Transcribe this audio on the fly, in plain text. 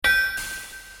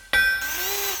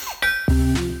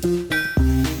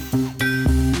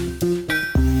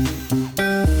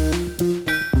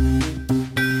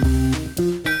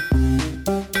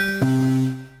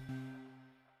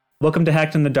Welcome to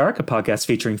Hacked in the Dark, a podcast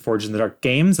featuring Forged in the Dark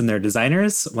games and their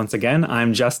designers. Once again,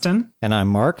 I'm Justin. And I'm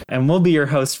Mark. And we'll be your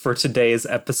host for today's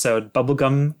episode,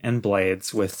 Bubblegum and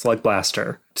Blades with Slug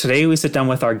Blaster. Today we sit down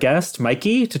with our guest,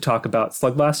 Mikey, to talk about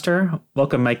Slug Blaster.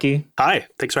 Welcome, Mikey. Hi,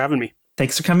 thanks for having me.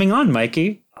 Thanks for coming on,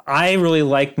 Mikey. I really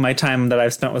like my time that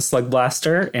I've spent with Slug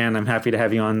Blaster, and I'm happy to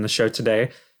have you on the show today.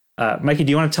 Mikey,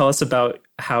 do you want to tell us about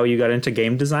how you got into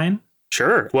game design?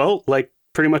 Sure. Well, like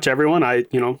pretty much everyone, I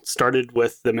started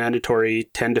with the mandatory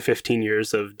 10 to 15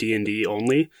 years of D&D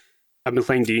only. I've been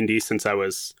playing D&D since I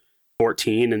was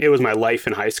 14, and it was my life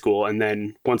in high school. And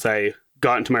then once I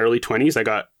got into my early 20s, I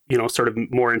got, sort of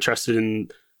more interested in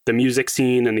the music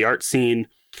scene and the art scene.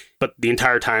 But the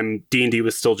entire time, D&D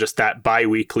was still just that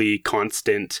bi-weekly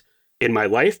constant in my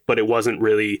life, but it wasn't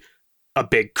really a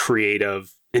big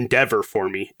creative endeavor for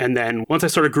me. And then once I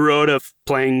sort of grew out of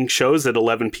playing shows at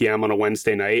 11 p.m. on a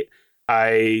Wednesday night,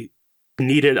 I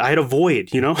had a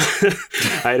void,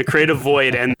 I had a creative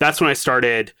void. And that's when I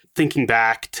started thinking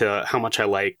back to how much I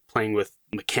like playing with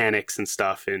mechanics and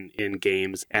stuff in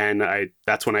games. And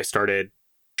that's when I started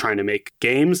trying to make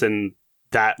games. And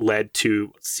that led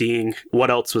to seeing what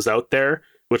else was out there,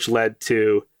 which led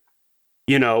to,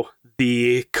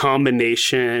 the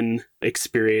combination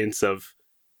experience of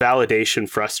validation,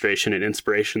 frustration, and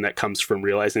inspiration that comes from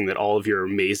realizing that all of your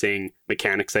amazing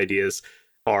mechanics ideas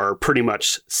are pretty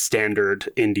much standard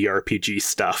indie RPG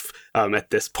stuff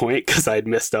at this point, because I'd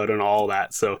missed out on all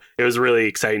that. So it was really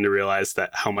exciting to realize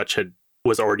that how much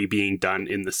was already being done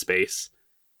in the space.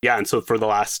 Yeah, and so for the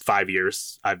last 5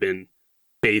 years, I've been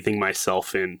bathing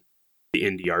myself in the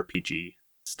indie RPG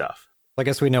stuff. I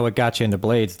guess we know what got you into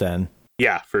Blades then.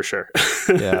 Yeah, for sure.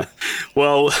 Yeah.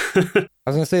 Well, I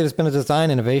was going to say there's been a design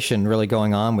innovation really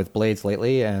going on with Blades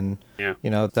lately, and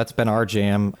that's been our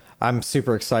jam. I'm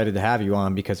super excited to have you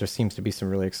on because there seems to be some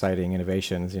really exciting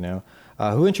innovations,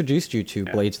 Who introduced you to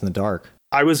Blades in the Dark?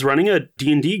 I was running a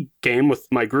D&D game with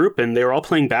my group, and they were all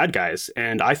playing bad guys,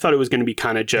 and I thought it was going to be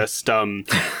kind of just,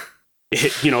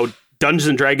 Dungeons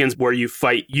and Dragons where you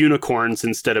fight unicorns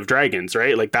instead of dragons,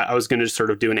 right? Like that, I was going to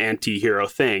sort of do an anti-hero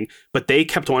thing, but they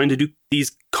kept wanting to do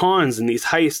these cons and these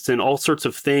heists and all sorts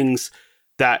of things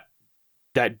that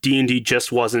D&D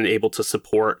just wasn't able to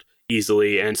support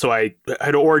easily. And so I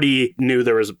had already knew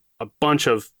there was a bunch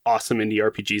of awesome indie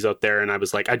RPGs out there, and I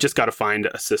was like, I just got to find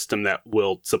a system that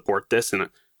will support this. And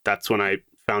that's when I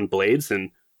found Blades,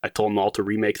 and I told them all to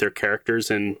remake their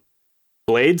characters in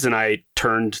Blades, and I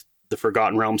turned the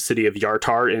Forgotten Realms city of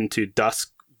Yartar into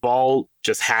Duskfall,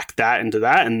 just hacked that into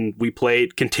that, and we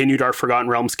continued our Forgotten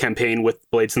Realms campaign with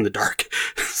Blades in the Dark.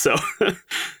 So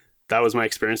that was my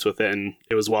experience with it, and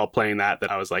it was while playing that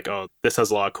I was like, oh, this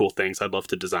has a lot of cool things I'd love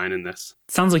to design in this.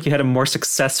 Sounds like you had a more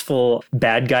successful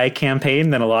bad guy campaign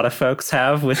than a lot of folks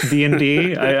have with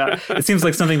D&D. It seems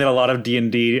like something that a lot of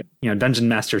D&D, dungeon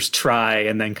masters try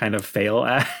and then kind of fail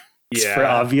at for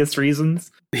obvious reasons.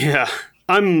 Yeah.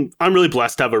 I'm really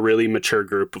blessed to have a really mature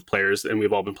group of players, and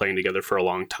we've all been playing together for a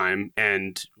long time,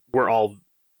 and we're all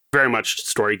very much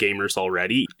story gamers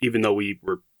already, even though we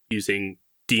were using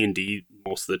D&D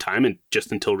most of the time, and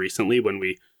just until recently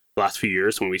last few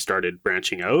years when we started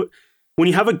branching out. When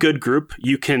you have a good group,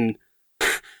 you can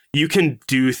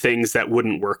do things that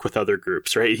wouldn't work with other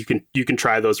groups, right? You can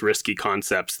try those risky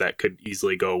concepts that could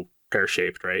easily go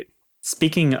pear-shaped, right?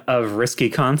 Speaking of risky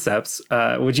concepts,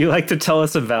 would you like to tell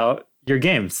us about your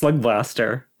game, Slug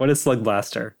Blaster? What is Slug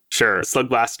Blaster? Sure. Slug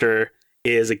Blaster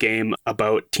is a game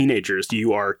about teenagers.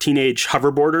 You are teenage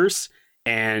hoverboarders,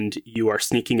 and you are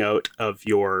sneaking out of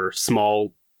your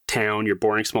small town, your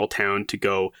boring small town, to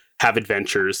go have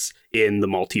adventures in the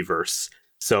multiverse.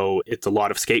 So it's a lot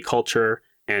of skate culture,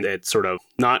 and it's sort of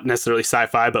not necessarily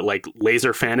sci-fi, but like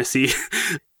laser fantasy.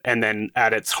 And then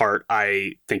at its heart,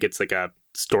 I think it's like a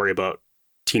story about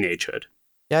teenagehood.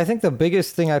 Yeah, I think the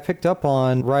biggest thing I picked up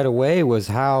on right away was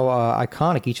how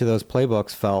iconic each of those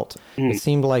playbooks felt. It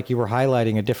seemed like you were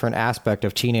highlighting a different aspect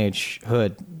of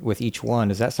teenagehood with each one.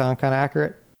 Does that sound kind of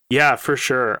accurate? Yeah, for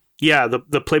sure. Yeah, the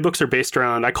playbooks are based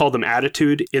around, I call them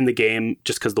attitude in the game,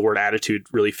 just because the word attitude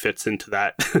really fits into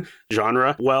that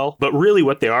genre well. But really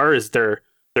what they are is they're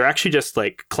actually just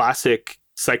like classic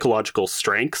psychological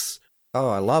strengths. Oh,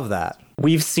 I love that.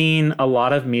 We've seen a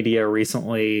lot of media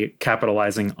recently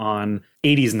capitalizing on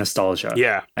 80s nostalgia.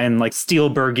 Yeah. And like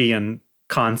Spielbergian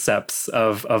concepts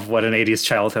of what an 80s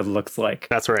childhood looks like.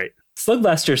 That's right. Slug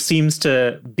Blaster seems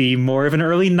to be more of an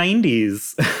early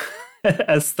 90s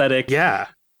aesthetic. Yeah.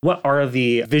 What are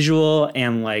the visual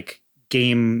and like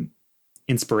game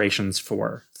inspirations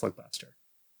for Slug Blaster?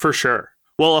 For sure.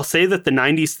 Well, I'll say that the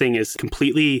 90s thing is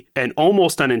completely and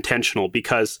almost unintentional,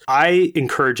 because I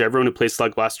encourage everyone who plays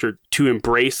Slug Blaster to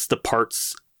embrace the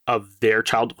parts of their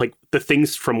child, like the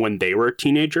things from when they were a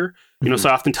teenager. You know, so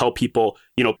I often tell people,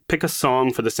 you know, pick a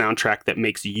song for the soundtrack that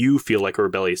makes you feel like a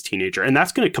rebellious teenager. And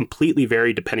that's going to completely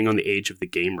vary depending on the age of the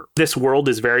gamer. This world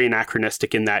is very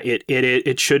anachronistic in that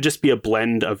it should just be a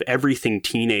blend of everything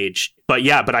teenage. But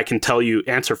yeah, but I can tell you,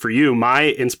 answer for you,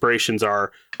 my inspirations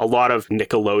are a lot of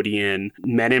Nickelodeon.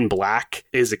 Men in Black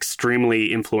is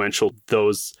extremely influential.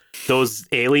 Those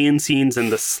alien scenes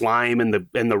and the slime and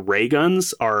the ray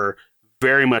guns are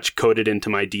very much coded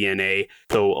into my DNA,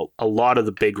 though a lot of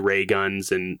the big ray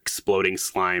guns and exploding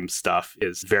slime stuff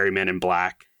is very Men in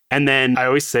Black. And then I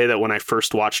always say that when I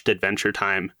first watched Adventure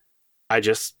Time, I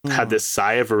just had this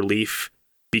sigh of relief,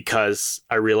 because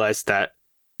I realized that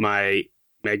my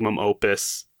magnum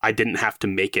opus, I didn't have to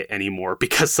make it anymore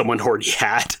because someone already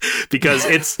had, because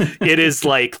it is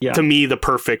like, to me, the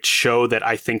perfect show that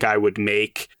I think I would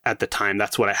make at the time.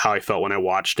 That's how I felt when I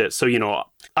watched it. So, you know,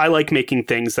 I like making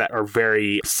things that are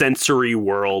very sensory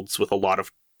worlds with a lot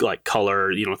of like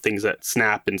color, you know, things that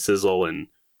snap and sizzle and,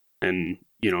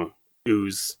 you know,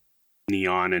 ooze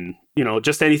neon and, you know,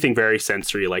 just anything very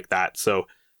sensory like that. So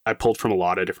I pulled from a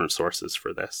lot of different sources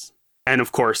for this. And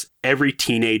of course, every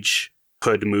teenage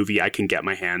hood movie I can get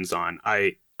my hands on.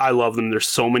 I love them. There's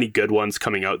so many good ones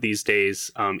coming out these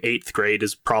days. 8th Grade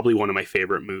is probably one of my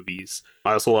favorite movies.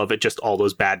 I also love it, just all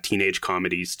those bad teenage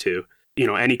comedies too. You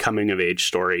know, any coming of age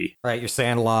story. Right, your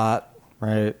Sandlot,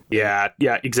 right? Yeah,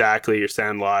 exactly. Your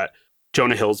Sandlot.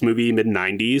 Jonah Hill's movie,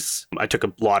 mid-90s. I took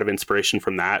a lot of inspiration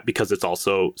from that because it's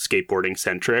also skateboarding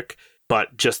centric.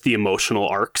 But just the emotional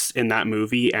arcs in that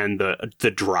movie and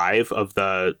the drive of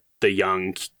the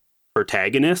young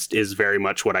protagonist is very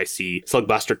much what I see Slug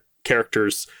Blaster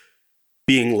characters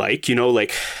being like. You know,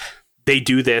 like they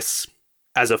do this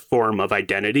as a form of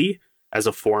identity, as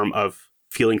a form of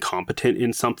feeling competent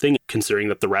in something, considering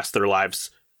that the rest of their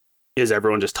lives is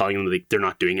everyone just telling them that they're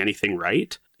not doing anything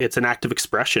right. It's an act of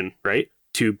expression, right?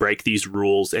 To break these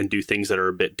rules and do things that are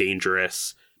a bit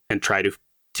dangerous and try to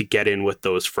get in with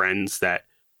those friends that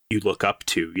you look up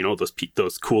to, you know,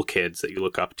 those cool kids that you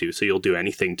look up to. So you'll do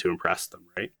anything to impress them,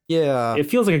 right? Yeah. It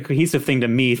feels like a cohesive thing to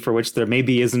me, for which there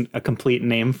maybe isn't a complete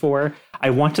name for. I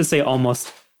want to say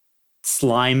almost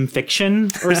slime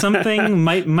fiction or something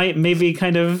might maybe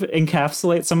kind of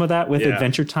encapsulate some of that with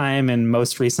Adventure Time. And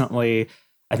most recently,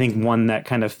 I think one that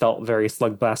kind of felt very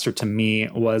Slug Blaster to me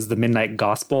was The Midnight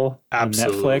Gospel on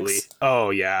Netflix.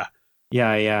 Oh, yeah.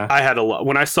 Yeah. I had a lot.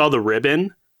 When I saw the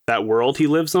ribbon, that world he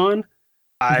lives on,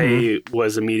 I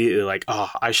was immediately like,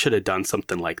 oh, I should have done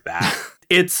something like that.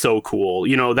 It's so cool.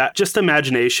 You know, that just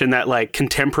imagination, that like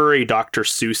contemporary Dr.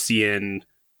 Seussian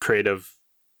creative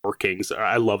workings.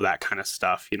 I love that kind of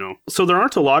stuff, you know. So there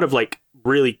aren't a lot of like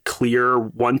really clear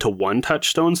one-to-one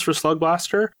touchstones for Slug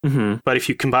Blaster. But if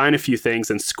you combine a few things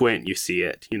and squint, you see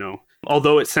it, you know.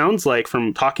 Although it sounds like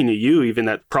from talking to you even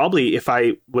that probably if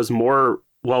I was more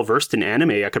well-versed in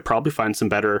anime, I could probably find some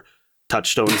better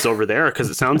touchstones over there, because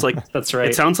it sounds like that's right.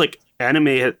 It sounds like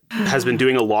anime has been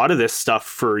doing a lot of this stuff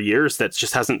for years that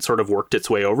just hasn't sort of worked its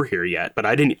way over here yet. But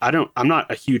I'm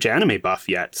not a huge anime buff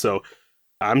yet, so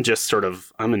I'm a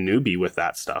newbie with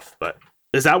that stuff. But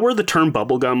is that where the term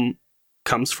bubblegum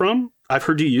comes from? I've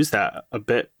heard you use that a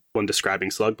bit when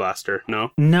describing Slug Blaster.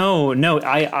 No.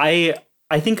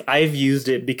 I think I've used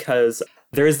it because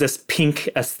there is this pink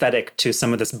aesthetic to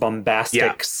some of this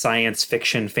bombastic science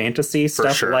fiction fantasy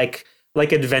stuff, sure. like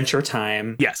Adventure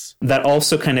Time. Yes. That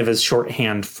also kind of is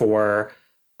shorthand for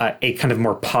a kind of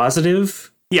more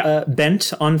positive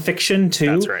bent on fiction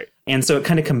too. That's right. And so it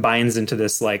kind of combines into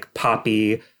this like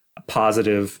poppy,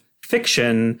 positive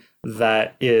fiction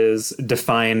that is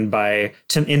defined by,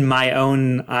 in my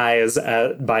own eyes,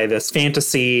 by this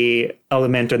fantasy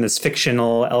element and this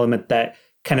fictional element that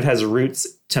kind of has roots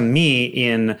to me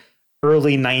in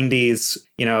early 90s,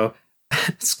 you know,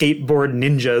 skateboard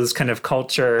ninjas kind of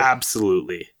culture.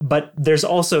 Absolutely. But there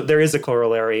is a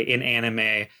corollary in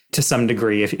anime to some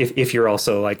degree if you're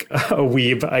also like a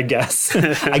weeb, I guess.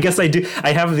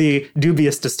 I have the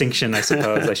dubious distinction, I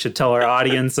suppose. I should tell our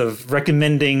audience of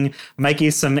recommending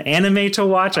Mikey some anime to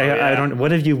watch.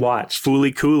 What have you watched?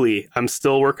 Fooly Cooly. I'm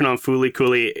still working on Fooly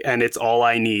Cooly, and it's all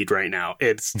I need right now.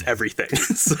 It's everything.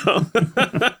 So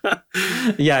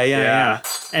yeah.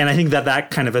 And I think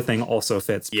that kind of a thing also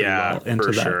fits pretty well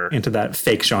into that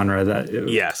fake genre that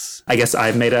yes. I guess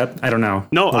I've made up. I don't know.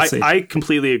 No, I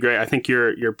completely agree. I think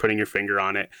you're putting your finger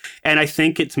on it. And I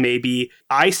think it's maybe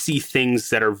I see things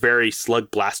that are very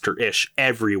Slug Blaster-ish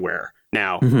everywhere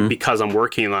now because I'm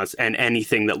working on this, and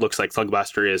anything that looks like Slug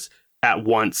Blaster is at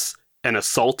once an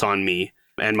assault on me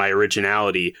and my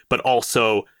originality, but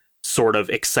also sort of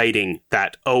exciting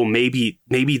that, oh, maybe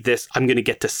this, I'm going to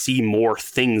get to see more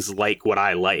things like what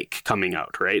I like coming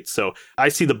out, right? So I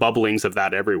see the bubblings of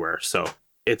that everywhere. So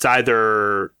it's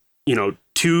either,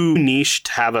 too niche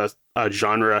to have a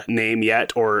genre name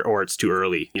yet, or it's too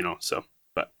early, so,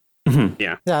 but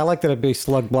yeah. Yeah, I like that it'd be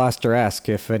Slug Blaster-esque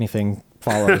if anything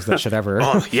follows that should ever.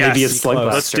 Oh, yes. Maybe it's Slug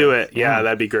Blaster. Let's do it. Yeah,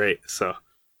 that'd be great. So,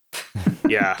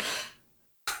 yeah.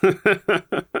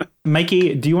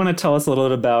 Mikey, do you want to tell us a little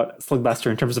bit about Slug Blaster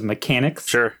in terms of mechanics?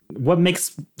 Sure. What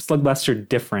makes Slug Blaster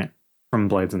different from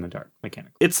Blades in the Dark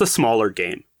mechanics? It's a smaller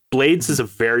game. Blades is a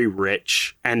very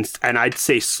rich and I'd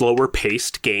say slower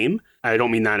paced game. I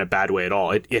don't mean that in a bad way at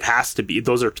all. It has to be.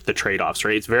 Those are the trade-offs,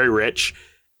 right? It's very rich.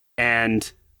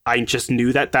 And I just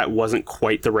knew that wasn't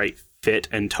quite the right fit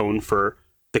and tone for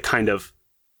the kind of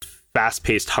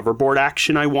fast-paced hoverboard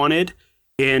action I wanted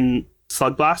in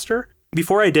Slug Blaster.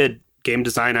 Before I did game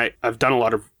design, I've done a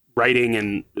lot of writing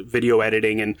and video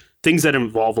editing and things that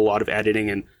involve a lot of editing.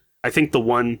 And I think the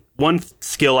one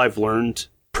skill I've learned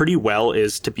pretty well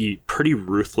is to be pretty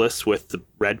ruthless with the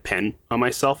red pen on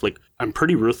myself. Like, I'm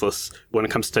pretty ruthless when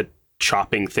it comes to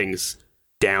chopping things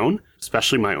down,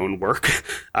 especially my own work.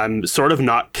 I'm sort of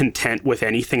not content with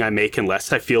anything I make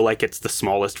unless I feel like it's the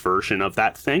smallest version of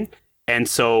that thing. And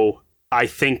so I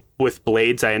think with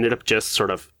Blades, I ended up just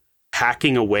sort of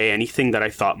hacking away anything that I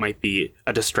thought might be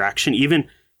a distraction, even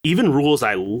rules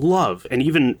I love and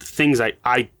even things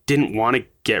I didn't want to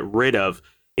get rid of.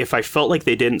 If I felt like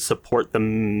they didn't support the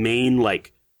main,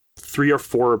 like, 3 or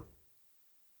 4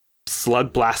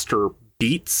 Slug Blaster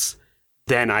beats,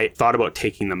 then I thought about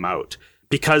taking them out.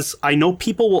 Because I know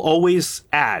people will always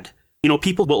add.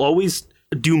 People will always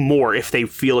do more if they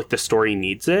feel like the story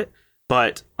needs it.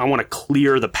 But I want to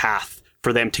clear the path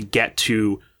for them to get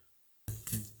to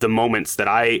the moments that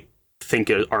I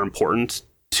think are important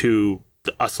to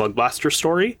a Slug Blaster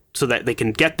story, so that they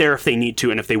can get there if they need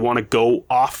to, and if they want to go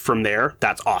off from there,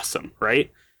 that's awesome,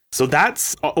 right? So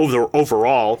that's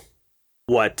overall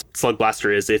what Slug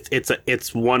Blaster is.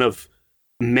 It's one of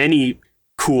many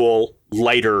cool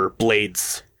lighter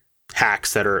Blades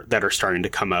hacks that are starting to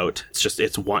come out.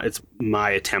 It's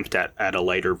my attempt at a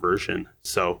lighter version.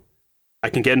 So I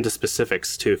can get into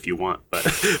specifics too if you want, but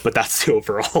that's the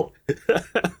overall.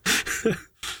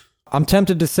 I'm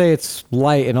tempted to say it's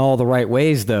light in all the right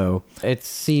ways, though. It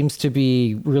seems to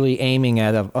be really aiming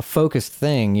at a focused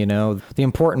thing, the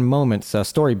important moments,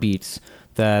 story beats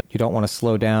that you don't want to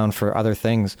slow down for other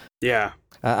things. Yeah.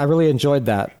 I really enjoyed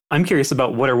that. I'm curious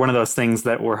about what are one of those things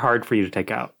that were hard for you to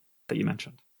take out that you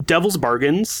mentioned. Devil's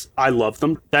Bargains, I love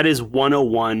them. That is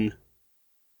 101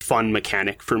 fun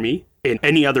mechanic for me. In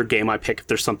any other game I pick, if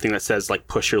there's something that says like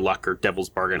Push Your Luck or Devil's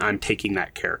Bargain, I'm taking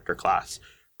that character class.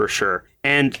 For sure.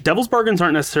 And Devil's Bargains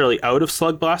aren't necessarily out of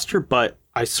Slug Blaster, but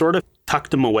I sort of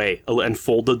tucked them away and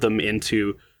folded them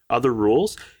into other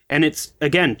rules. And it's,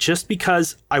 again, just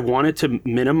because I wanted to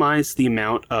minimize the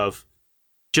amount of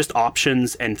just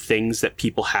options and things that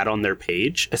people had on their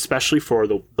page, especially for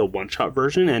the one-shot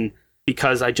version. And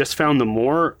because I just found the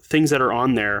more things that are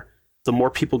on there, the more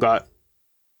people got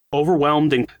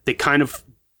overwhelmed and they kind of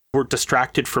were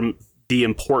distracted from the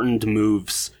important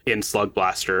moves in Slug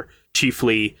Blaster.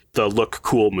 Chiefly the look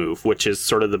cool move, which is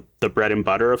sort of the bread and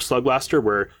butter of Slug Blaster,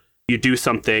 where you do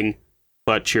something,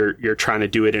 but you're trying to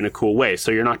do it in a cool way.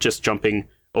 So you're not just jumping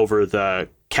over the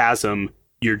chasm,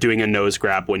 you're doing a nose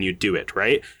grab when you do it,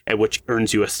 right? And which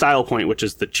earns you a style point, which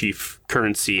is the chief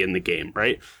currency in the game,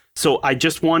 right? So I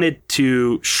just wanted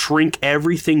to shrink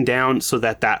everything down so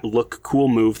that look cool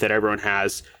move that everyone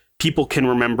has, people can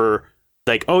remember.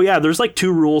 Like, oh yeah, there's like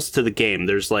 2 rules to the game.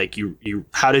 There's like you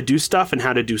how to do stuff and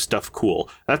how to do stuff cool.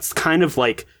 That's kind of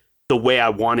like the way I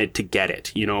wanted to get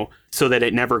it, so that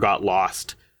it never got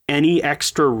lost. Any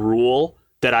extra rule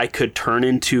that I could turn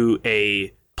into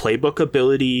a playbook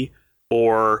ability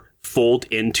or fold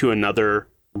into another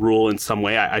rule in some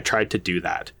way, I tried to do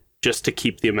that just to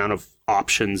keep the amount of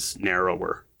options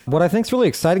narrower. What I think is really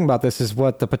exciting about this is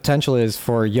what the potential is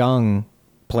for young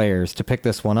players to pick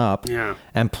this one up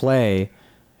and play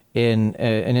in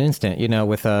an instant,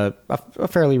 with a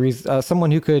fairly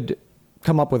someone who could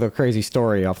come up with a crazy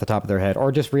story off the top of their head or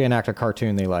just reenact a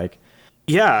cartoon they like.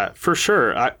 Yeah, for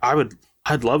sure.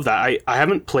 I'd love that. I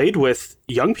haven't played with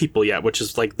young people yet, which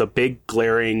is like the big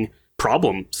glaring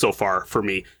problem so far for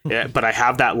me. Yeah, but I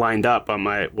have that lined up on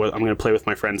I'm going to play with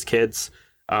my friends' kids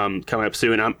coming up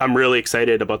soon. I'm really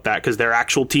excited about that because they're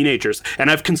actual teenagers, and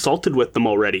I've consulted with them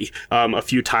already a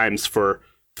few times for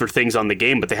things on the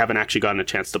game, but they haven't actually gotten a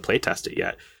chance to play test it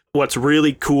yet. What's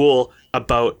really cool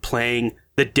about playing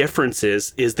the difference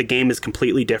is the game is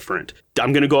completely different.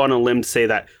 I'm going to go on a limb to say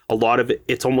that a lot of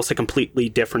it's almost a completely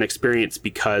different experience,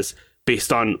 because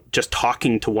based on just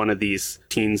talking to one of these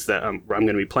teens that I'm going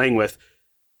to be playing with,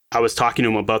 I was talking to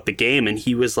him about the game, and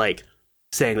he was like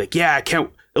saying like, yeah,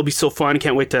 it'll be so fun.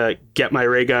 Can't wait to get my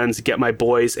ray guns, get my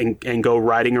boys, and go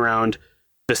riding around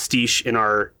Bastiche in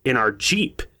our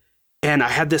Jeep. And I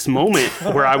had this moment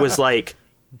where I was like,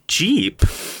 Jeep?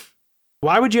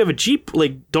 Why would you have a Jeep?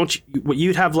 Like, you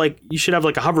should have like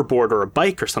a hoverboard or a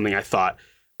bike or something, I thought.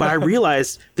 But I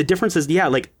realized the difference is, yeah,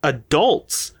 like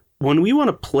adults, when we want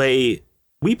to play,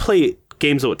 we play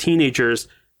games with teenagers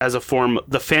as a form.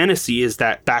 The fantasy is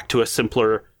that back to a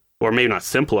simpler, or maybe not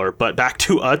simpler, but back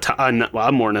to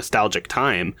a more nostalgic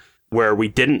time where we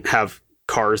didn't have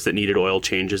cars that needed oil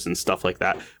changes and stuff like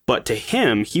that. But to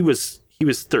him, he was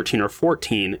 13 or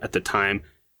 14 at the time.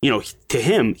 You know, to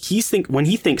him, when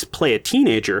he thinks play a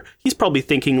teenager, he's probably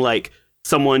thinking like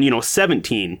someone,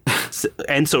 17.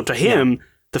 And so to him,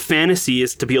 the fantasy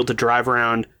is to be able to drive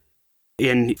around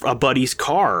in a buddy's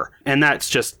car. And that's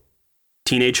just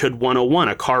Teenagehood 101.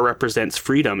 A car represents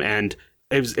freedom. And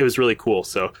it was really cool.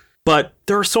 So, but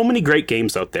there are so many great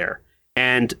games out there.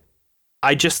 And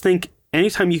I just think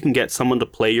anytime you can get someone to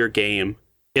play your game,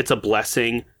 it's a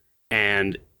blessing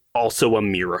and also a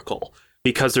miracle,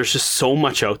 because there's just so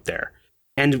much out there.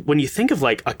 And when you think of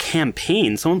like a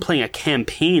campaign, someone playing a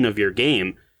campaign of your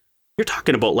game, you're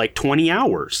talking about like 20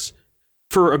 hours.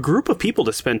 For a group of people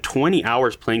to spend 20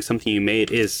 hours playing something you made,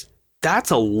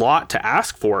 that's a lot to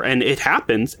ask for. And it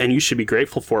happens, and you should be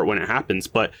grateful for it when it happens.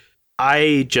 But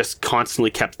I just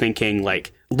constantly kept thinking,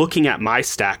 like, looking at my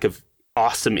stack of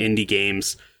awesome indie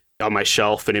games on my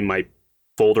shelf and in my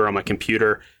folder on my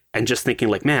computer, and just thinking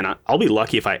like, man, I'll be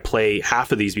lucky if I play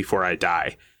half of these before I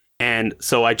die. And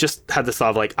so I just had this thought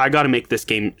of like, I got to make this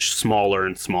game smaller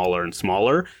and smaller and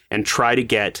smaller, and try to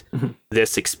get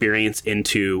this experience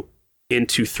into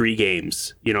 3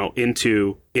 games,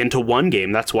 into one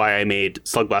game. That's why I made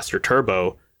Slug Blaster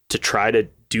Turbo, to try to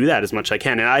do that as much as I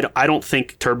can. And I don't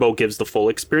think Turbo gives the full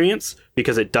experience,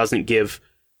 because it doesn't give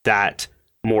that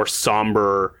more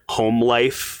somber home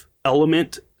life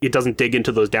element. It doesn't dig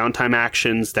into those downtime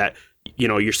actions that,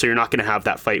 you're not going to have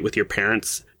that fight with your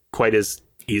parents quite as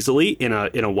easily in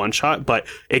a one shot, but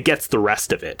it gets the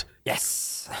rest of it.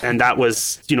 Yes. And that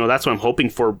was, that's what I'm hoping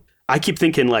for. I keep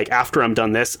thinking like, after I'm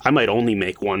done this, I might only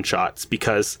make one shots,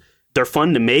 because they're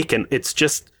fun to make. And it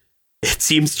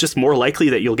seems just more likely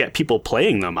that you'll get people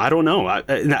playing them. I don't know.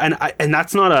 And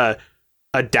that's not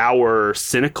a dour,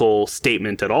 cynical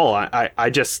statement at all.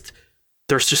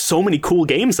 There's just so many cool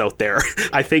games out there.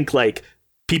 I think like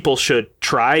people should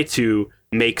try to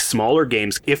make smaller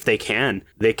games if they can.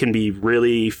 They can be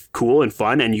really cool and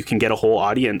fun, and you can get a whole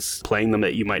audience playing them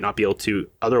that you might not be able to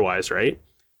otherwise, right?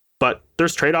 But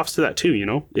there's trade-offs to that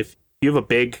too, If you have a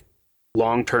big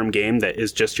long-term game that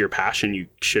is just your passion, you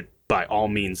should by all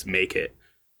means make it,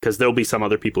 because there'll be some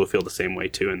other people who feel the same way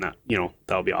too, and that,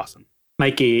 that'll be awesome.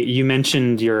 Mikey, you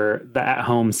mentioned the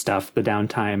at-home stuff, the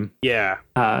downtime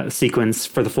sequence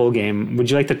for the full game. Would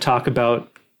you like to talk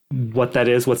about what that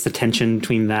is? What's the tension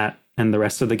between that and the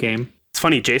rest of the game? It's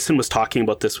funny, Jason was talking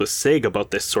about this with Sig,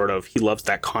 about this sort of, he loves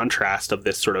that contrast of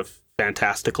this sort of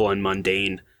fantastical and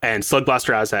mundane. And Slug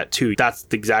Blaster has that too. That's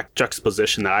the exact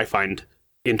juxtaposition that I find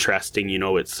interesting.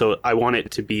 So I want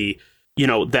it to be,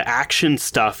 the action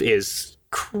stuff is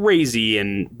crazy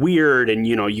and weird, and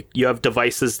you have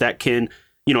devices that can,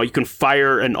 you can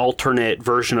fire an alternate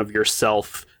version of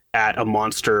yourself at a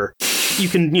monster. You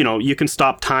can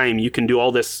stop time, you can do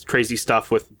all this crazy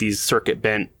stuff with these circuit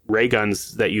bent ray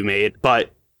guns that you made.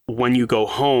 But when you go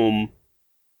home,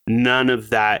 none of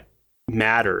that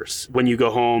matters. When you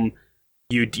go home,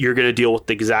 you're going to deal with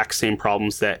the exact same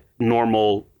problems that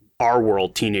normal our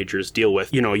world teenagers deal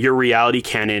with. Your reality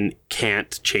canon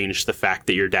can't change the fact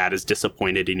that your dad is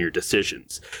disappointed in your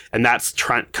decisions. And that's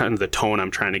kind of the tone I'm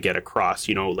trying to get across.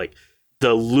 Like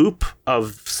the loop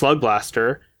of Slug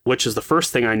Blaster, which is the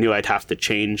first thing I knew I'd have to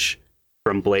change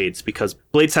from Blades, because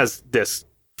Blades has this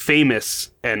famous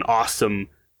and awesome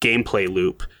gameplay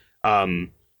loop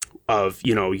of,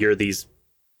 you're these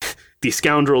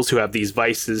scoundrels who have these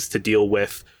vices to deal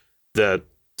with the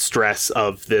stress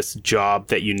of this job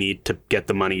that you need to get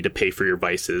the money to pay for your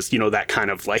vices. That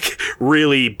kind of like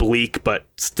really bleak but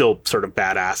still sort of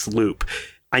badass loop.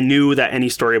 I knew that any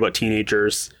story about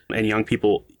teenagers and young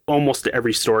people, almost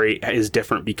every story is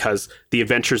different, because the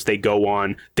adventures they go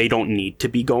on, they don't need to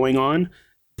be going on.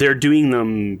 They're doing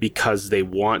them because they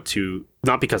want to,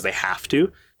 not because they have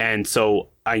to. And so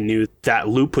I knew that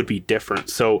loop would be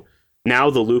different. So Now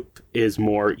the loop is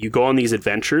more, you go on these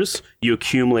adventures, you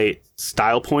accumulate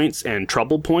style points and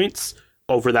trouble points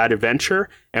over that adventure,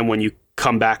 and when you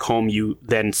come back home, you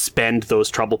then spend those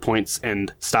trouble points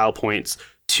and style points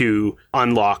to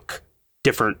unlock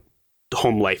different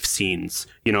home life scenes.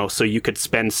 So you could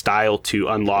spend style to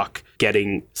unlock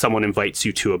getting someone invites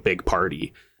you to a big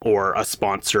party, or a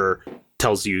sponsor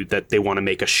tells you that they want to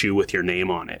make a shoe with your name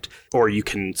on it, or you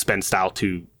can spend style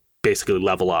to basically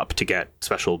level up to get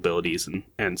special abilities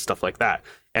and stuff like that.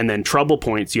 And then trouble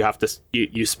points, you have to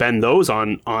you spend those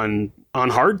on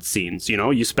hard scenes.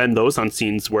 You spend those on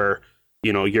scenes where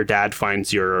your dad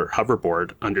finds your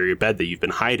hoverboard under your bed that you've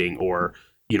been hiding, or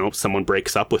someone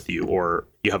breaks up with you, or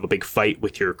you have a big fight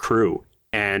with your crew.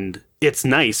 And it's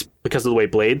nice because of the way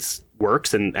Blades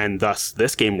works and thus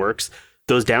this game works.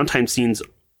 Those downtime scenes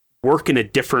work in a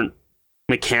different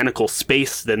mechanical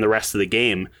space than the rest of the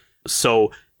game.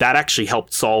 So that actually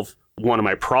helped solve one of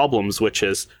my problems, which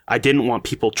is I didn't want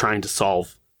people trying to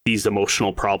solve these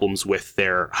emotional problems with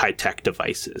their high-tech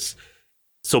devices.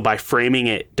 So by framing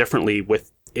it differently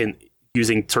in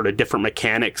using sort of different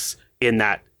mechanics in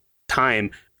that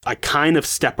time, I kind of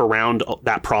step around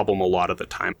that problem a lot of the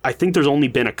time. I think there's only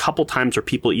been a couple times where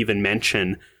people even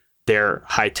mention their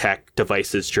high-tech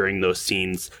devices during those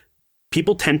scenes.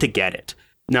 People tend to get it.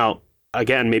 Now,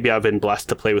 again, maybe I've been blessed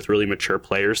to play with really mature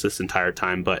players this entire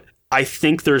time, but I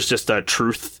think there's just a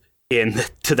truth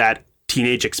to that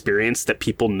teenage experience that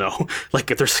people know.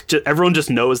 Like, everyone just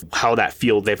knows how that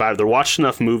feels. They've either watched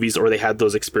enough movies or they had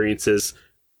those experiences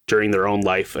during their own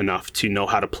life enough to know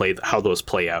how those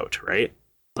play out, right?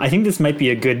 I think this might be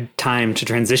a good time to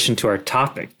transition to our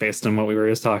topic based on what we were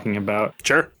just talking about.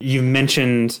 Sure. You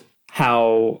mentioned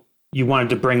how you wanted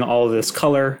to bring all of this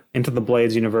color into the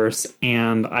Blades universe,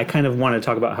 and I kind of want to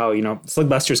talk about how,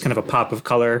 Slugbuster is kind of a pop of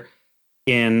color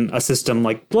in a system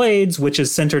like Blades, which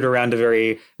is centered around a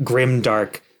very grim,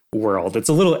 dark world. It's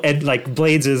a little like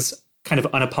Blades is kind of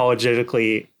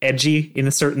unapologetically edgy in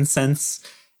a certain sense.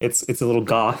 It's a little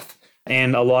goth,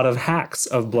 and a lot of hacks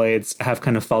of Blades have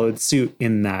kind of followed suit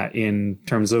in that, in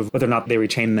terms of whether or not they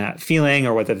retain that feeling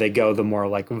or whether they go the more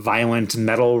like violent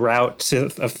metal route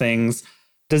of things.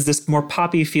 Does this more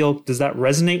poppy feel, does that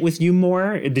resonate with you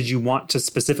more? Did you want to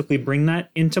specifically bring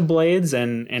that into Blades?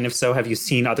 And if so, have you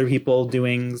seen other people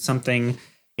doing something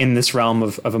in this realm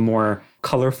of a more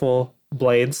colorful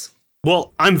Blades?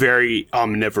 Well, I'm very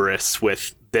omnivorous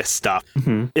with this stuff.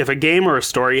 Mm-hmm. If a game or a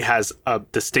story has a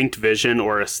distinct vision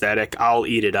or aesthetic, I'll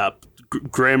eat it up,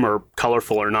 grim or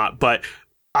colorful or not. But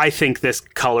I think this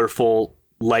colorful,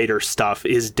 lighter stuff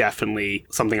is definitely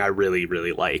something I really,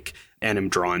 really like and am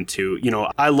drawn to.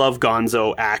 I love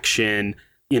gonzo action.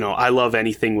 I love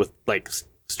anything with like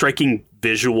striking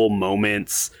visual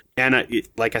moments. And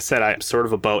like I said, I'm sort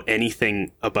of about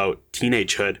anything about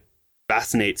teenagehood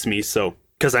fascinates me. So,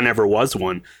 because I never was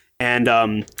one. And,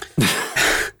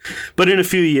 but in a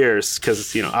few years,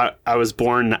 because, I was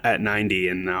born at 90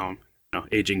 and now I'm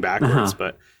aging backwards,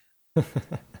 but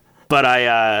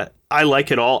I like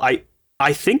it all.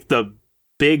 I think the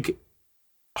big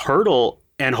hurdle,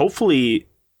 and hopefully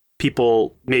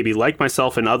people maybe like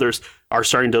myself and others are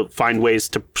starting to find ways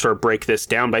to sort of break this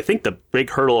down. But I think the big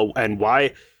hurdle and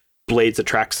why Blades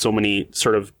attracts so many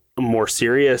sort of more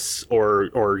serious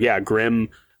or grim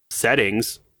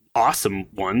settings, awesome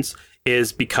ones,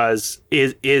 is because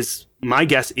is my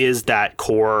guess is that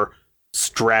core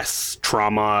stress,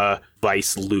 trauma,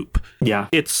 vice loop. Yeah.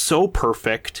 It's so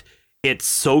perfect. It's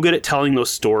so good at telling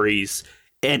those stories.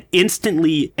 And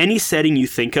instantly, any setting you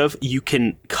think of, you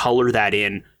can color that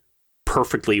in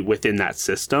perfectly within that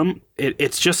system.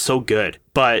 It's just so good.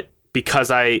 But because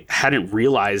I hadn't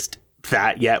realized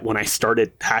that yet when I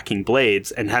started hacking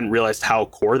Blades and hadn't realized how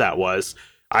core that was,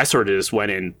 I sort of just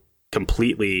went in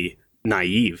completely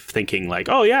naive, thinking like,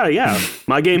 oh, yeah,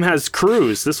 my game has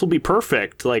crews. This will be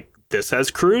perfect. Like, this has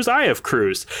crews. I have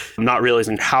crews. I'm not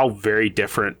realizing how very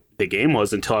different the game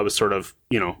was until I was sort of,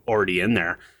 already in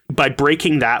there. By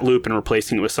breaking that loop and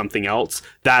replacing it with something else,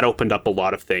 that opened up a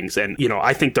lot of things. And,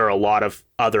 I think there are a lot of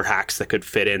other hacks that could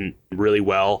fit in really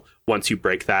well once you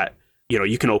break that.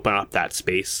 You can open up that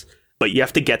space, but you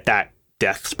have to get that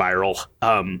death spiral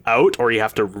out, or you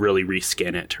have to really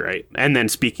reskin it, right? And then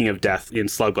speaking of death, in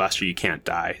Slugblaster, you can't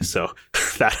die. So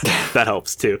that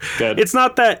helps too. Good. It's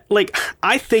not that, like,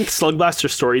 I think Slugblaster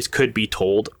stories could be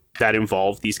told that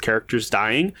involve these characters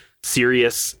dying.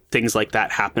 Serious things like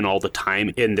that happen all the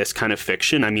time in this kind of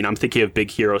fiction. I mean, I'm thinking of Big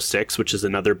Hero 6, which is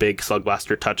another big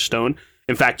Slugblaster touchstone.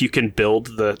 In fact, you can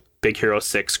build the Big Hero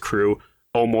 6 crew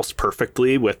almost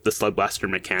perfectly with the Slugblaster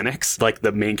mechanics. Like,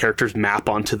 the main characters map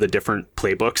onto the different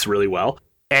playbooks really well.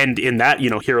 And in that,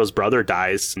 Hero's brother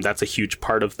dies. That's a huge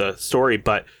part of the story.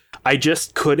 But I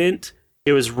just couldn't.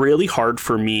 It was really hard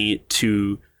for me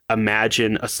to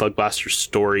imagine a Slug Blaster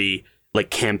story,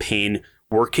 like campaign,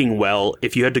 working well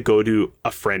if you had to go to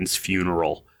a friend's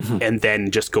funeral and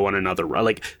then just go on another run.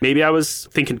 Like, maybe I was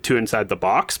thinking too inside the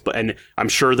box, and I'm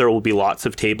sure there will be lots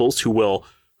of tables who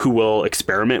will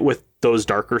experiment with those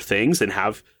darker things and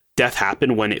have death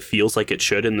happen when it feels like it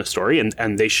should in the story,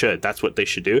 and they should. That's what they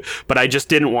should do. But I just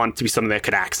didn't want it to be something that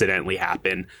could accidentally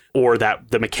happen, or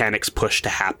that the mechanics push to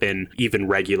happen even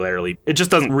regularly. It just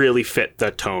doesn't really fit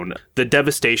the tone. The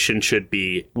devastation should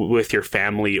be with your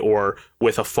family or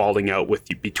with a falling out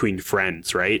between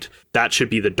friends, right? That should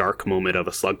be the dark moment of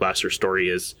a Slug Blaster story,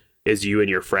 is you and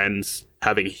your friends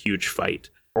having a huge fight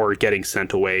or getting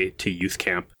sent away to youth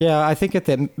camp. Yeah, I think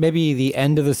at maybe the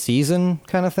end of the season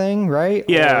kind of thing, right?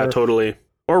 Yeah, totally.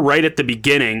 Or right at the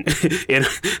beginning.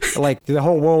 Like the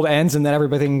whole world ends and then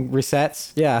everything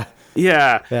resets. Yeah.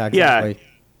 Yeah. Yeah, exactly.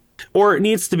 Yeah. Or it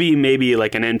needs to be maybe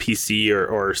like an NPC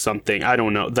or something. I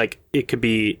don't know. Like, it could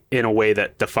be in a way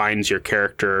that defines your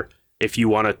character. If you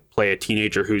want to play a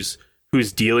teenager who's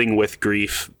dealing with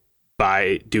grief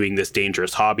by doing this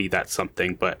dangerous hobby, that's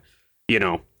something. But,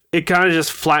 it kind of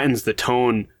just flattens the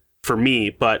tone for me,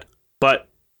 but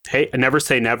hey, I never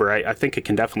say never. I think it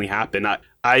can definitely happen.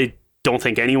 I don't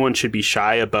think anyone should be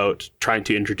shy about trying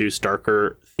to introduce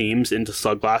darker themes into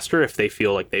Slug Blaster if they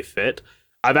feel like they fit.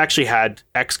 I've actually had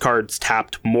X cards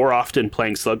tapped more often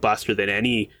playing Slug Blaster than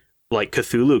any like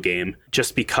Cthulhu game,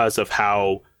 just because of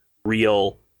how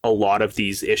real a lot of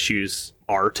these issues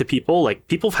are to people. Like,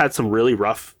 people have had some really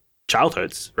rough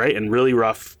childhoods, right? And really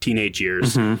rough teenage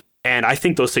years. Mm-hmm. And I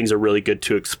think those things are really good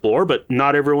to explore, but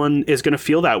not everyone is going to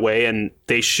feel that way, and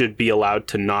they should be allowed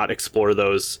to not explore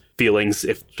those feelings,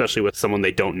 especially with someone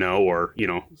they don't know, or,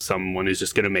 someone who's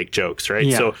just going to make jokes, right?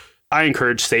 Yeah. So I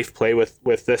encourage safe play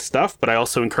with this stuff, but I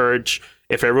also encourage,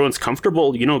 if everyone's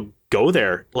comfortable, go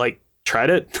there. Like, try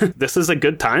to, this is a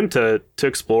good time to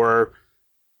explore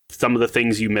some of the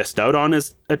things you missed out on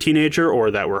as a teenager or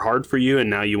that were hard for you, and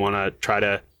now you want to try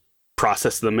to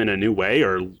process them in a new way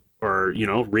or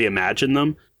reimagine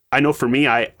them. I know for me,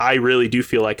 I really do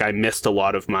feel like I missed a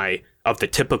lot of the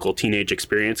typical teenage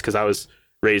experience, because I was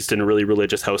raised in a really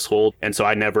religious household, and so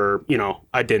I never,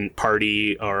 I didn't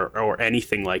party or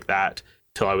anything like that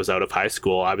till I was out of high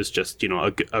school. I was just,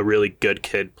 a really good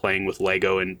kid playing with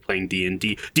Lego and playing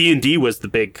D&D. D&D was the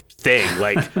big thing.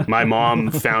 Like, my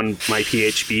mom found my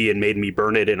PHB and made me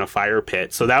burn it in a fire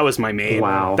pit. So that was my main.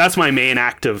 Wow. That's my main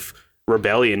act of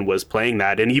rebellion, was playing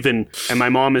that. And my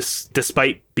mom is,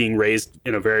 despite being raised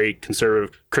in a very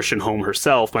conservative Christian home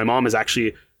herself, my mom is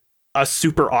actually a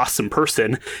super awesome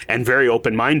person and very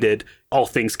open-minded, all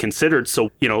things considered.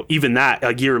 So, even that,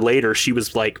 a year later, she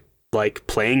was like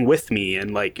playing with me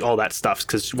and like all that stuff,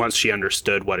 because once she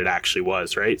understood what it actually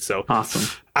was, right? So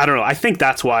awesome. I don't know. I think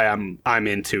that's why I'm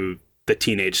into the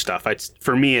teenage stuff.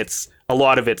 For me, it's a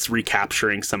lot of it's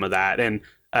recapturing some of that, and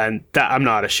that I'm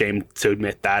not ashamed to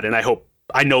admit that. And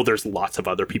I know there's lots of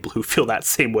other people who feel that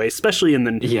same way, especially in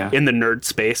the nerd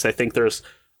space. I think there's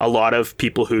a lot of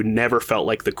people who never felt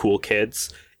like the cool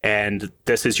kids, and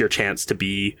this is your chance to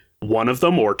be one of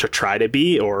them, or to try to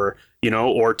be, or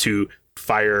to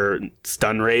fire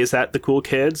stun rays at the cool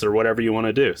kids, or whatever you want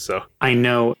to do. So I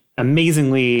know,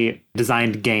 amazingly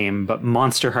designed game, but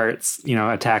Monster Hearts,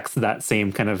 attacks that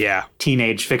same kind of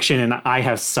teenage fiction, and I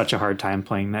have such a hard time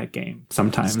playing that game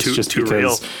sometimes. It's just too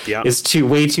because real. Yeah. It's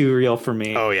way too real for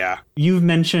me. Oh yeah. You've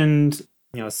mentioned,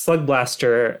 Slug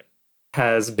Blaster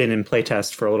has been in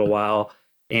playtest for a little while,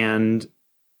 and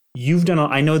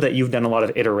I know that you've done a lot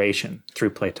of iteration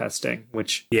through playtesting,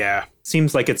 which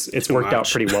seems like it's worked out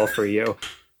pretty well for you.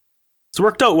 It's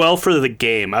worked out well for the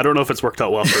game. I don't know if it's worked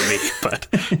out well for me, but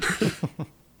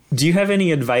do you have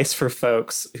any advice for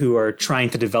folks who are trying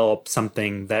to develop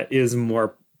something that is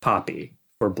more poppy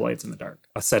for Blades in the Dark,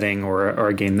 a setting or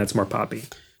a game that's more poppy?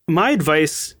 My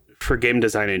advice for game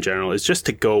design in general is just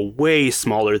to go way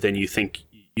smaller than you think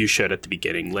you should at the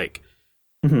beginning. Like,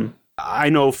 I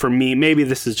know for me, maybe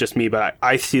this is just me, but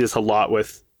I see this a lot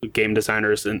with game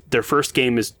designers, and their first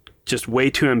game is just way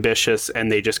too ambitious, and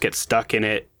they just get stuck in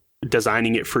it,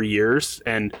 designing it for years.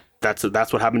 And that's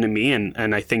what happened to me.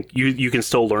 And I think you can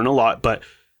still learn a lot, but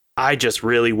I just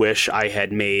really wish I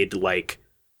had made like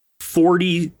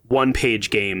 41 page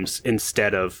games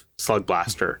instead of Slug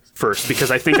Blaster first,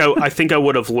 because I think I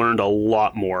would have learned a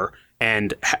lot more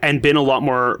and been a lot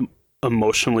more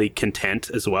emotionally content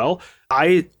as well.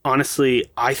 I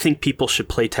think people should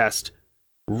play test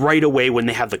right away when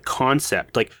they have the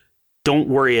concept. Like, don't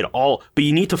worry at all, but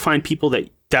you need to find people that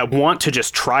that want to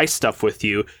just try stuff with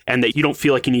you and that you don't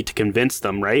feel like you need to convince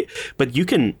them, right? But you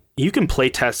can play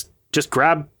test, just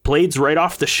grab Blades right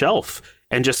off the shelf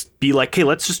and just be like, hey,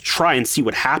 let's just try and see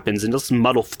what happens and just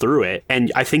muddle through it.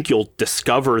 And I think you'll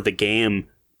discover the game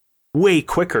way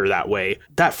quicker that way.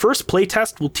 That first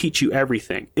playtest will teach you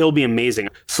everything. It'll be amazing.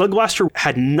 Slug Blaster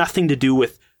had nothing to do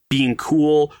with being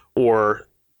cool or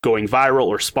going viral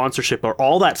or sponsorship or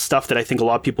all that stuff that I think a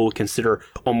lot of people would consider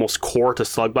almost core to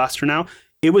Slug Blaster now.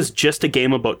 It was just a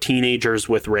game about teenagers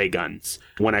with ray guns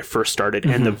when I first started.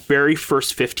 And the very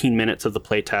first 15 minutes of the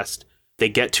playtest, they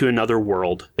get to another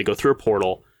world. They go through a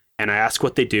portal, and I ask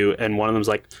what they do. And one of them's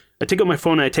like, I take out my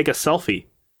phone and I take a selfie.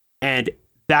 And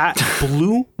that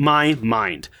blew my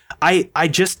mind. I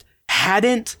just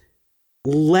hadn't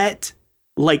let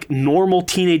like normal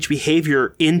teenage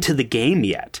behavior into the game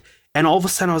yet. And all of a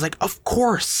sudden I was like, of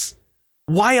course.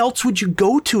 Why else would you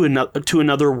go to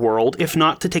another world if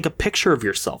not to take a picture of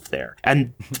yourself there?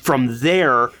 And from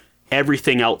there,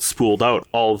 everything else spooled out.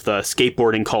 All of the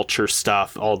skateboarding culture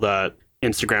stuff, all the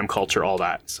Instagram culture, all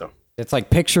that. So it's like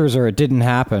pictures or it didn't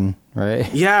happen, right?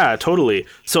 Yeah, totally.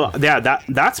 So yeah,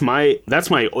 that's my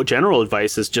general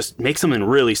advice is just make something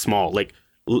really small. Like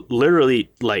literally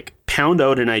like pound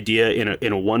out an idea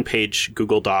in a one-page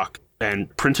Google Doc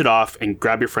and print it off and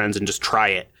grab your friends and just try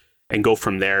it and go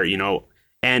from there, you know.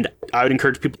 And I would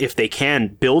encourage people, if they can,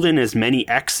 build in as many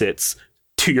exits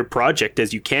to your project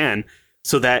as you can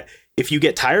so that if you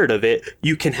get tired of it,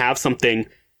 you can have something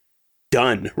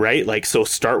done, right? Like, so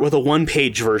start with a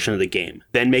 1-page version of the game,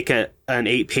 then make an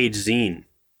 8-page zine,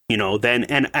 you know, then,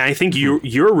 and I think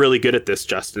you're really good at this,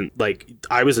 Justin. Like,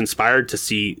 I was inspired to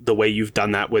see the way you've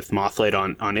done that with Mothlight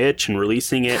on Itch and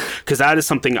releasing it, because that is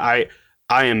something I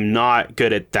am not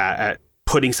good at, that at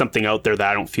putting something out there that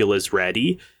I don't feel is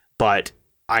ready, but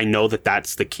I know that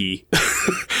that's the key.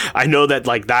 I know that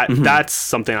like that that's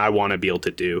something I want to be able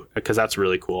to do, because that's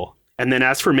really cool. And then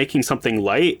as for making something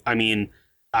light, I mean,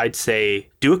 I'd say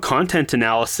do a content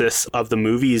analysis of the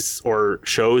movies or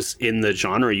shows in the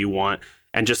genre you want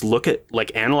and just look at,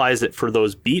 like, analyze it for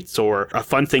those beats. Or a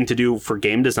fun thing to do for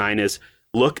game design is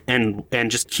look and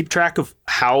just keep track of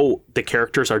how the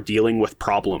characters are dealing with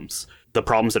problems, the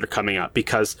problems that are coming up,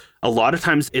 because a lot of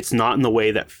times it's not in the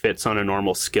way that fits on a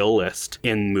normal skill list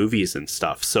in movies and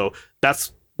stuff. So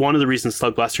that's one of the reasons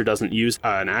Slug Blaster doesn't use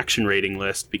an action rating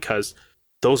list, because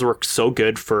those work so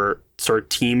good for sort of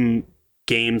team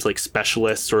games like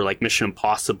Specialists or like Mission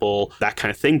Impossible, that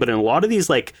kind of thing. But in a lot of these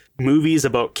like movies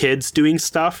about kids doing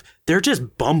stuff, they're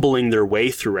just bumbling their way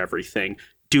through everything,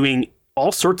 doing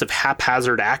all sorts of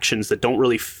haphazard actions that don't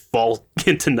really fall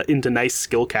into nice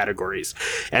skill categories.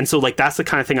 And so like that's the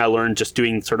kind of thing I learned just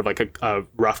doing sort of like a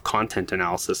rough content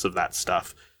analysis of that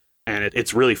stuff. And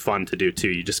it's really fun to do too.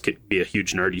 You just could be a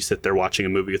huge nerd. You sit there watching a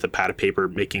movie with a pad of paper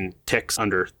making ticks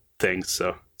under things.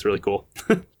 So it's really cool.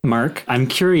 Mark, I'm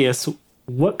curious,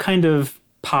 what kind of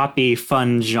poppy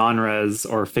fun genres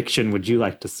or fiction would you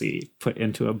like to see put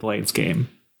into a Blades game?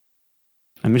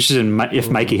 I'm interested in if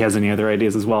Mikey has any other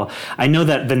ideas as well. I know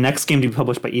that the next game to be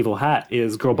published by Evil Hat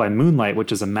is Girl by Moonlight,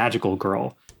 which is a magical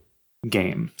girl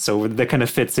game. So that kind of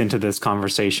fits into this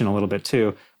conversation a little bit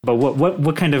too. But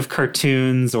what kind of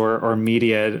cartoons or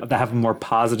media that have a more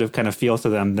positive kind of feel to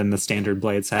them than the standard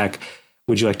Blades hack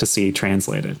would you like to see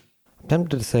translated? I'm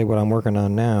tempted to say what I'm working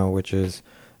on now, which is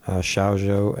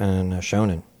shoujo and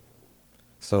shonen.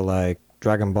 So like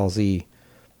Dragon Ball Z,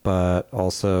 but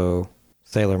also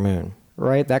Sailor Moon.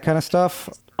 Right, that kind of stuff.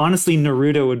 Honestly,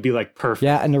 Naruto would be like perfect.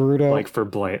 Yeah, and Naruto, like for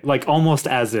Blade, like almost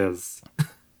as is,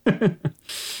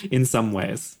 in some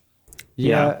ways.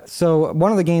 Yeah. So one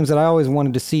of the games that I always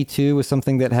wanted to see too was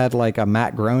something that had like a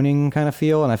Matt Groening kind of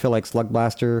feel, and I feel like Slug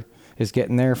Blaster is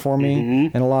getting there for me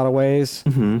in a lot of ways.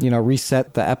 You know,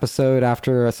 reset the episode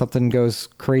after something goes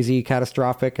crazy,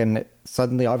 catastrophic, and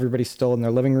suddenly everybody's still in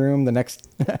their living room the next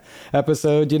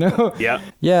episode, you know?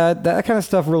 Yeah, that kind of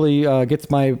stuff really gets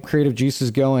my creative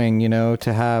juices going, you know,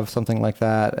 to have something like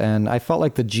that. And I felt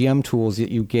like the GM tools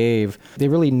that you gave, they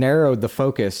really narrowed the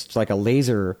focus to like a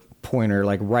laser pointer,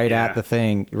 like right at the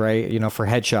thing, right? You know, for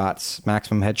headshots,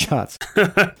 maximum headshots.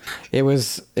 It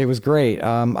was great.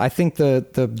 I think the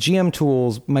GM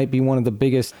tools might be one of the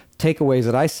biggest takeaways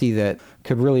that I see that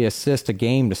could really assist a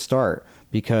game to start,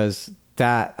 because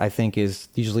that I think is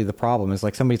usually the problem, is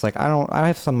like somebody's like, I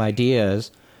have some ideas.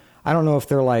 I don't know if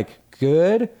they're like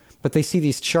good, but they see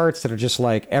these charts that are just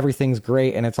like everything's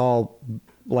great and it's all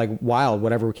like wild,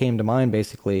 whatever came to mind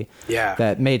basically. Yeah.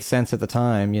 That made sense at the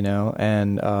time, you know,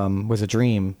 and was a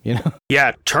dream, you know?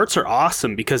 Yeah, charts are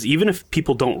awesome because even if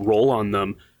people don't roll on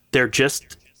them, they're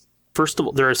just, first of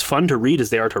all, they're as fun to read as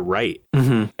they are to write.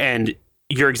 And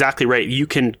you're exactly right. You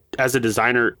can, as a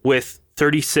designer, with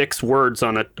 36 words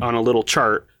on a little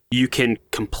chart, you can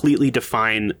completely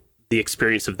define the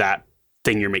experience of that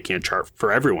thing you're making a chart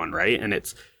for everyone, right? And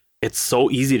it's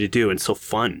so easy to do and so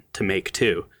fun to make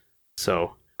too.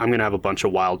 So I'm going to have a bunch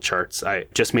of wild charts. I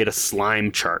just made a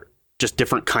slime chart, just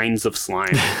different kinds of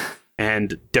slime.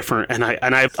 And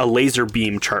I have a laser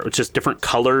beam chart, which is different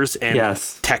colors and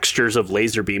textures of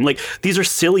laser beam. Like, these are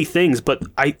silly things, but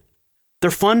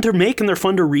they're fun to make and they're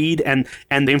fun to read, and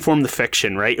they inform the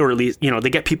fiction, right? Or at least, they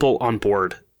get people on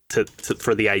board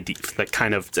for the idea, the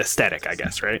kind of aesthetic, I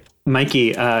guess, right?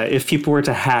 Mikey, if people were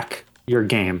to hack your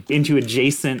game into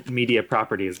adjacent media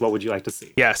properties, what would you like to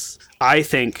see? Yes, I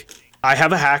think I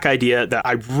have a hack idea that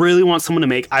I really want someone to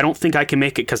make. I don't think I can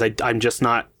make it because I'm just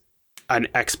not an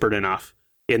expert enough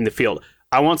in the field.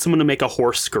 I want someone to make a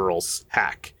Horse Girls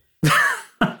hack.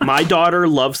 My daughter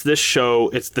loves this show.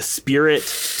 It's the Spirit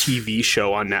TV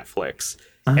show on Netflix.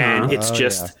 And it's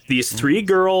these three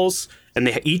girls, and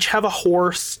they each have a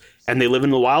horse, and they live in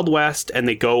the Wild West, and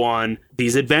they go on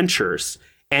these adventures.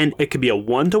 And it could be a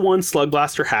 1-to-1 Slug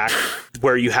Blaster hack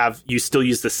where you still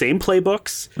use the same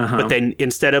playbooks, but then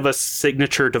instead of a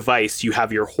signature device, you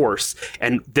have your horse.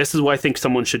 And this is what I think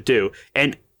someone should do.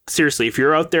 And seriously, if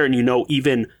you're out there and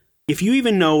if you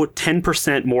even know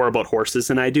 10% more about horses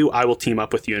than I do, I will team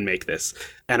up with you and make this.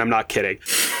 And I'm not kidding,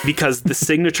 because the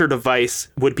signature device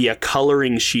would be a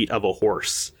coloring sheet of a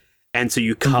horse. And so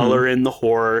you color in the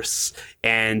horse,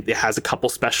 and it has a couple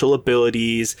special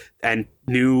abilities and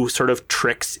new sort of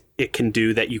tricks it can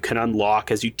do that you can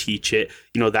unlock as you teach it,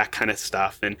 that kind of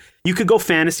stuff. And you could go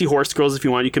fantasy Horse Girls if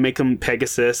you want. You can make them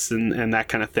Pegasus and that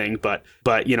kind of thing. But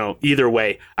either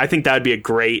way, I think that would be a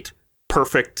great,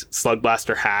 perfect Slug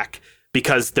Blaster hack,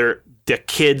 because the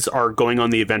kids are going on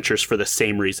the adventures for the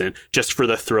same reason, just for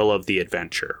the thrill of the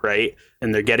adventure, right?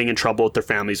 And they're getting in trouble with their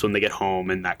families when they get home,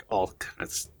 and that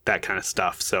kind of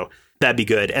stuff. So that'd be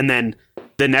good. And then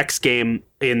the next game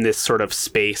in this sort of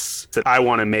space that I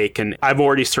want to make, and I've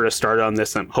already sort of started on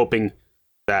this, I'm hoping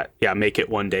that make it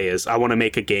one day, is I want to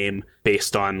make a game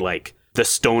based on like the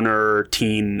stoner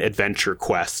teen adventure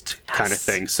quest kind of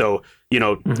thing. So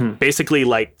basically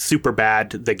like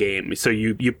Superbad the game. So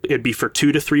it'd be for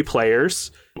 2 to 3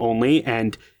 players only,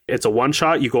 and it's a one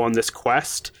shot. You go on this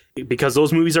quest, because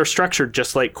those movies are structured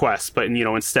just like quests, but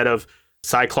instead of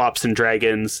Cyclops and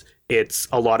dragons, it's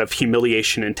a lot of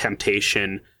humiliation and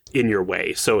temptation in your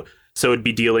way. So it'd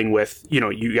be dealing with,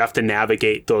 you have to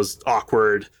navigate those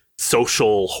awkward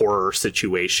social horror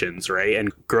situations, right?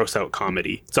 And gross out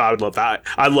comedy. So I would love that.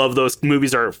 I love those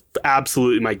movies. Are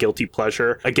absolutely my guilty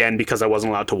pleasure, again, because I wasn't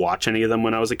allowed to watch any of them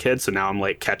when I was a kid. So now I'm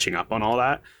like catching up on all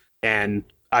that. And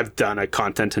I've done a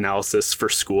content analysis for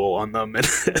school on them and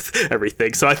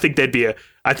everything. So I think that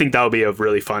would be a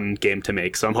really fun game to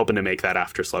make. So I'm hoping to make that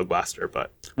after Slug Blaster,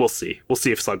 but we'll see. We'll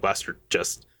see if Slug Blaster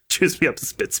just chews me up and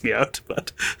spits me out.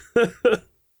 But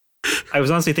I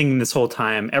was honestly thinking this whole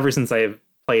time, ever since I've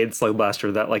played Slug Blaster,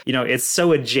 that it's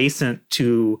so adjacent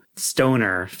to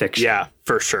stoner fiction. Yeah,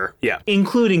 for sure. Yeah.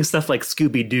 Including stuff like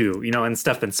Scooby-Doo, and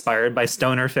stuff inspired by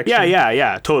stoner fiction.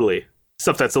 Yeah, totally.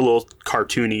 Stuff that's a little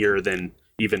cartoonier than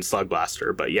even Slug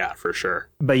Blaster, but yeah, for sure.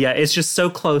 But yeah, it's just so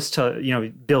close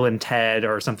to, Bill and Ted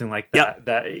or something like that,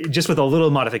 that just with a little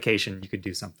modification, you could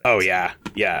do something. Oh, yeah.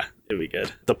 Yeah, it'd be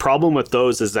good. The problem with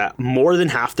those is that more than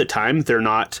half the time, they're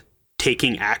not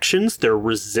taking actions, they're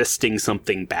resisting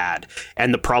something bad.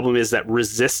 And the problem is that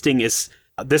resisting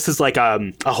this is like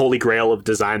a holy grail of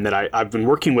design that I've been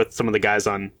working with some of the guys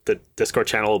on the Discord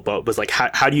channel about, was like,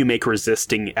 how do you make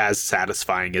resisting as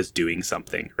satisfying as doing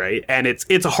something, right? And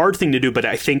it's a hard thing to do, but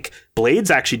I think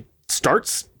Blades actually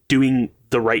starts doing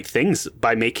the right things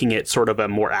by making it sort of a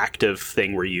more active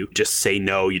thing where you just say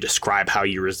no, you describe how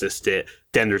you resist it,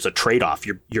 then there's a trade-off.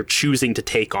 You're choosing to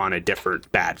take on a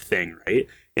different bad thing, right?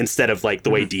 Instead of like the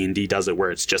way D&D does it,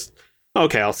 where it's just,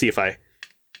 okay, I'll see if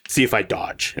I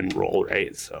dodge and roll,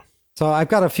 right? So I've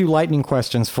got a few lightning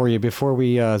questions for you before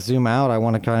we zoom out. I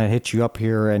want to kind of hit you up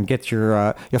here and get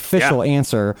your official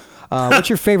answer. What's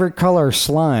your favorite color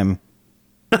slime?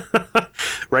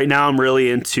 Right now, I'm really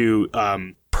into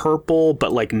purple,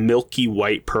 but like milky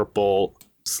white purple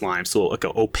slime. So like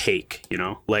an opaque,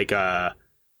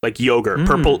 like yogurt,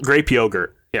 purple grape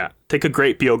yogurt. Yeah, take a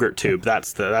grape yogurt tube.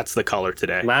 That's the color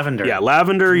today. Lavender. Yeah,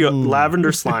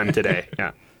 lavender slime today.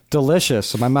 Yeah.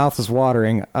 Delicious. My mouth is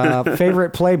watering.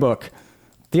 Favorite playbook?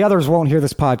 The others won't hear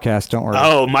this podcast, don't worry.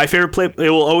 Oh, my favorite it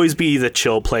will always be the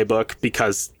Chill playbook,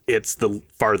 because it's the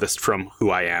farthest from who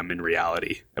I am in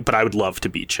reality. But I would love to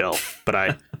be Chill,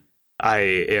 but I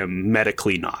am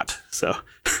medically not. So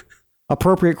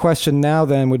appropriate question now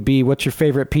then would be, what's your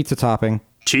favorite pizza topping?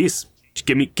 Cheese.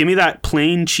 Give me that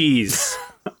plain cheese.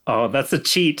 Oh, that's a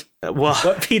cheat. Well,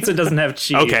 what pizza doesn't have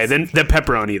cheese? Okay, then the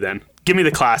pepperoni then. Give me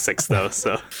the classics though,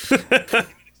 so.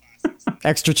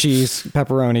 Extra cheese,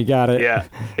 pepperoni, got it.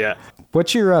 Yeah.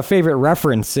 What's your favorite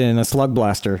reference in a Slug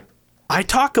Blaster? I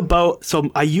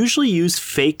usually use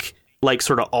fake, like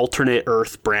sort of alternate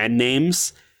Earth brand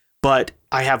names, but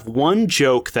I have one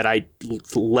joke that I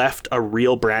left a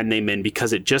real brand name in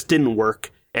because it just didn't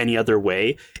work any other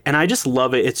way. And I just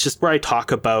love it. It's just where I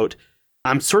talk about,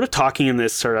 I'm sort of talking in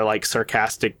this sort of like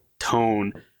sarcastic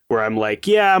tone where I'm like,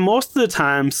 yeah, most of the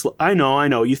time, I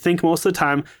know, you think most of the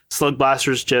time Slug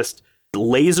Blasters just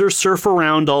laser surf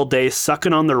around all day,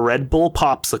 sucking on the Red Bull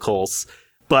popsicles.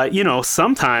 But,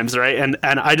 sometimes, right? And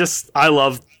I just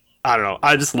love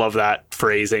that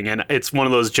phrasing. And it's one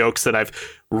of those jokes that I've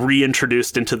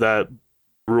reintroduced into the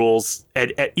rules.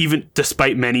 And even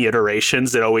despite many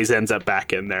iterations, it always ends up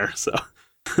back in there. So.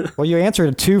 Well, you answered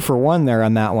a 2 for 1 there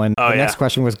on that one. The next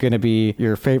question was going to be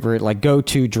your favorite, like,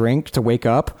 go-to drink to wake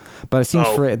up. But it seems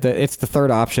it's the third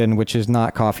option, which is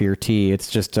not coffee or tea. It's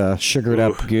just sugared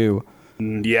up goo.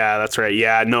 Yeah, that's right.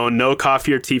 Yeah, no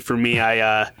coffee or tea for me.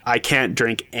 I can't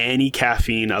drink any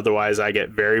caffeine, otherwise I get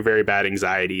very, very bad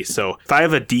anxiety. So if I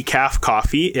have a decaf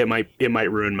coffee, it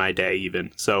might ruin my day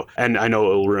even. So, and I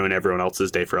know it will ruin everyone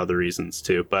else's day for other reasons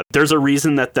too. But there's a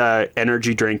reason that the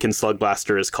energy drink in Slug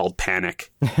Blaster is called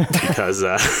Panic, because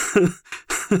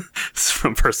it's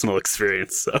from personal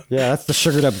experience. So yeah, that's the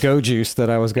sugared up go juice that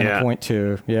I was going to point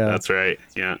to. Yeah, that's right.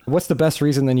 Yeah. What's the best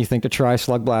reason then you think to try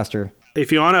Slug Blaster? If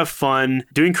you want to have fun,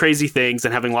 doing crazy things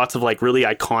and having lots of like really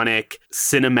iconic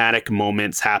cinematic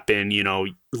moments happen, a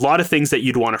lot of things that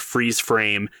you'd want to freeze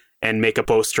frame and make a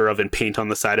poster of and paint on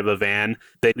the side of a van,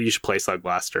 that you should play Slug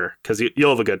Blaster because you'll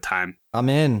have a good time. I'm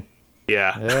in.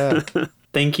 Yeah.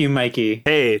 Thank you, Mikey.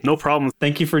 Hey, no problem.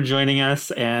 Thank you for joining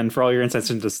us and for all your insights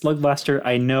into Slug Blaster.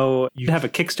 I know you have a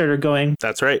Kickstarter going.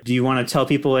 That's right. Do you want to tell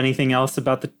people anything else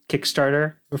about the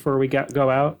Kickstarter before we go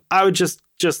out? I would just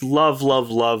love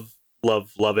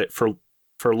it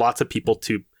for lots of people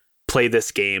to play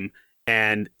this game.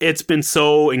 And it's been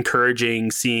so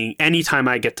encouraging seeing anytime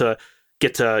I get to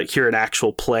hear an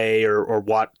actual play or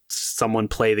watch someone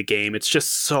play the game. It's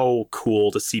just so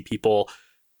cool to see people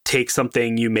take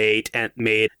something you made and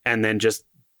then just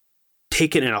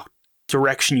take it in a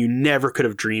direction you never could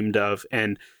have dreamed of.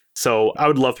 And so I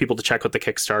would love people to check out the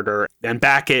Kickstarter and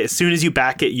back it. As soon as you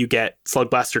back it, you get Slug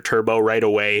Blaster Turbo right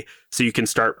away. So you can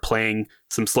start playing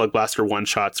some Slug Blaster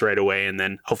one-shots right away. And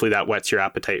then hopefully that whets your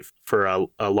appetite for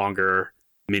a longer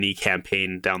mini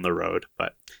campaign down the road.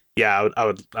 But yeah, I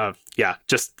would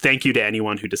just thank you to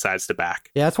anyone who decides to back.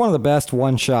 Yeah, it's one of the best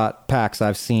one-shot packs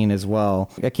I've seen as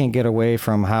well. I can't get away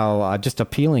from how just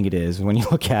appealing it is when you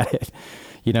look at it.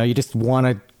 You just want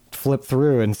to flip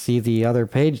through and see the other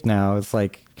page now. It's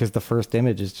like, because the first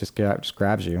image is just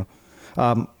grabs you.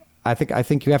 I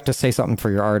think you have to say something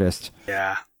for your artist.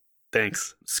 Yeah,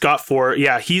 thanks, Scott Ford.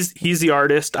 Yeah, he's the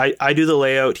artist. I do the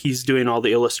layout. He's doing all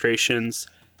the illustrations,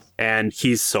 and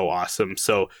he's so awesome.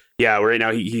 So yeah, right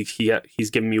now he's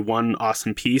giving me one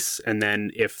awesome piece, and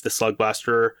then if the Slug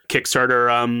Blaster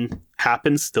Kickstarter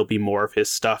happens, there'll be more of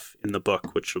his stuff in the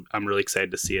book, which I'm really excited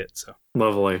to see it. So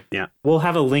lovely. Yeah, we'll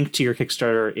have a link to your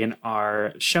Kickstarter in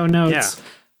our show notes. Yeah.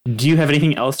 Do you have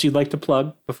anything else you'd like to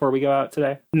plug before we go out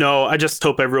today? No, I just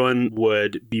hope everyone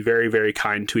would be very, very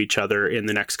kind to each other in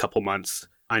the next couple months.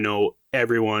 I know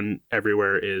everyone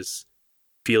everywhere is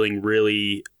feeling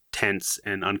really tense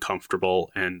and uncomfortable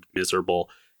and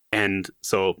miserable. And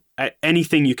so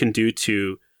anything you can do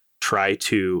to try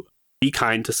to be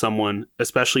kind to someone,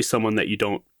 especially someone that you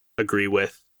don't agree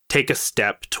with, take a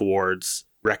step towards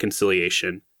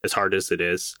reconciliation, as hard as it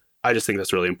is. I just think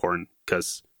that's really important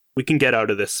because we can get out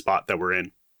of this spot that we're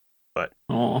in, but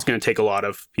it's going to take a lot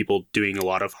of people doing a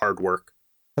lot of hard work.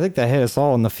 I think that hit us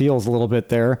all in the feels a little bit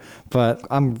there, but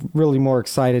I'm really more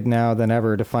excited now than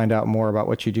ever to find out more about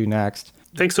what you do next.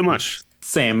 Thanks so much.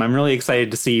 Same. I'm really excited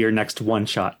to see your next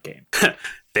one-shot game.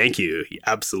 Thank you.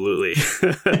 Absolutely.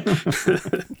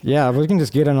 Yeah, we can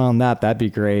just get in on that. That'd be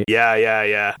great.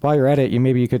 Yeah. While you're at it,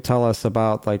 maybe you could tell us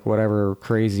about like whatever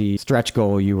crazy stretch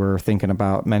goal you were thinking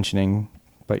about mentioning,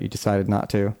 but you decided not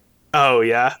to. Oh,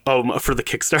 yeah. Oh, for the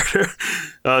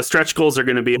Kickstarter. Stretch goals are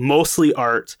going to be mostly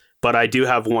art, but I do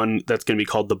have one that's going to be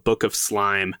called the Book of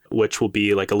Slime, which will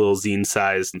be like a little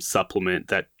zine-sized supplement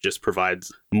that just provides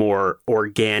more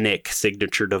organic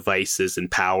signature devices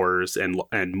and powers and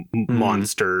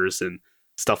monsters and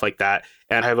stuff like that.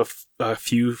 And I have a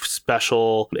few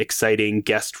special, exciting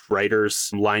guest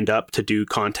writers lined up to do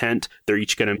content. They're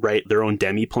each going to write their own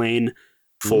demi-plane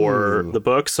for the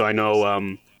book. So I know,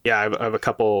 I have a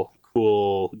couple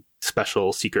cool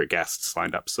special secret guests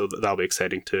lined up. So that'll be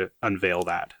exciting to unveil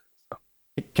that. So.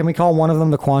 Can we call one of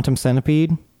them the Quantum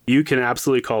Centipede? You can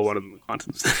absolutely call one of them the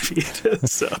Quantum Centipede.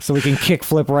 So we can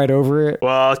kickflip right over it.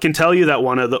 Well, I can tell you that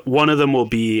one of them will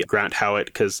be Grant Howitt,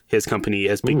 because his company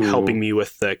has been helping me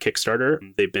with the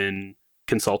Kickstarter. They've been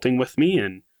consulting with me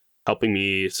and helping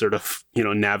me sort of,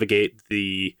 navigate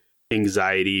the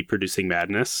anxiety producing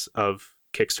madness of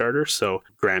Kickstarter. So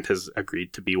Grant has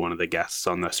agreed to be one of the guests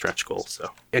on the stretch goal. So,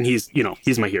 and he's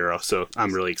my hero. So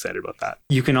I'm really excited about that.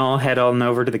 You can all head on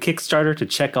over to the Kickstarter to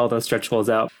check all those stretch goals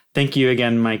out. Thank you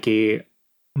again, Mikey.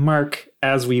 Mark,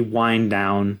 as we wind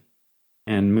down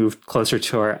and move closer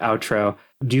to our outro,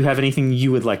 do you have anything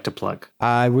you would like to plug?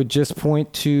 I would just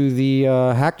point to the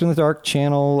Hacked in the Dark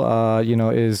channel,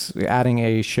 is adding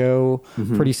a show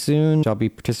pretty soon. I'll be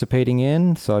participating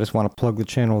in. So I just want to plug the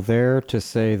channel there to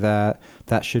say that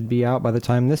should be out by the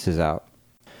time this is out.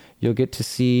 You'll get to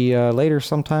see later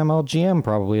sometime I'll GM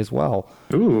probably as well.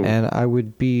 Ooh. And I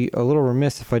would be a little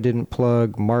remiss if I didn't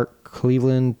plug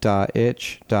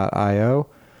markcleveland.itch.io.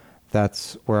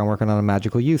 That's where I'm working on a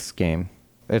Magical Youths game.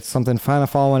 It's something kind of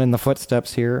following in the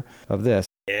footsteps here of this.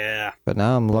 Yeah. But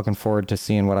now I'm looking forward to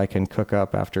seeing what I can cook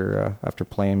up after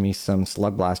playing me some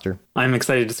Slug Blaster. I'm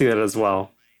excited to see that as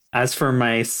well. As for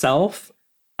myself,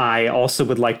 I also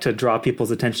would like to draw people's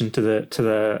attention to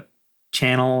the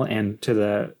channel and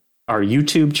to our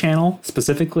YouTube channel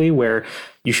specifically, where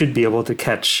you should be able to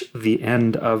catch the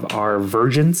end of our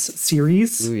Vergence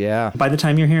series. Ooh, yeah. By the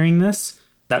time you're hearing this,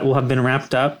 that will have been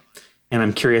wrapped up, and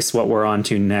I'm curious what we're on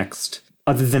to next.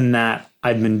 Other than that,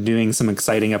 I've been doing some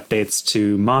exciting updates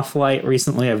to Mothlight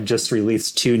recently. I've just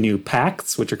released 2 new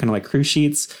packs, which are kind of like crew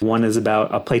sheets. One is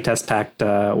about a playtest pack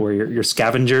where you're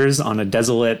scavengers on a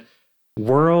desolate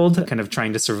world, kind of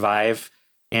trying to survive.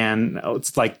 And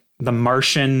it's like The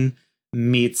Martian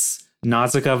meets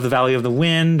Nausicaa of the Valley of the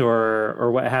Wind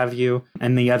or what have you.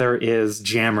 And the other is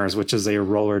Jammers, which is a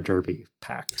roller derby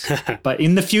pack. But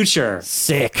in the future.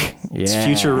 Sick. It's Yeah.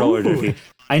 future roller derby.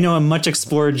 I know a much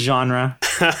explored genre,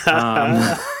 but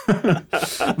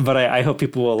I hope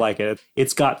people will like it.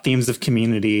 It's got themes of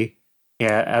community,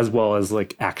 as well as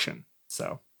like action.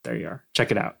 So there you are.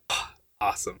 Check it out.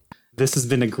 Awesome. This has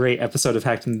been a great episode of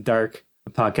Hacked in the Dark, a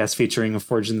podcast featuring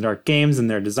Forged in the Dark games and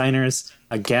their designers.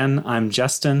 Again, I'm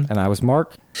Justin. And I was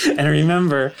Mark. And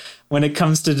remember, when it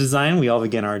comes to design, we all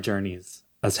begin our journeys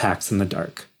as hacks in the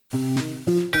dark.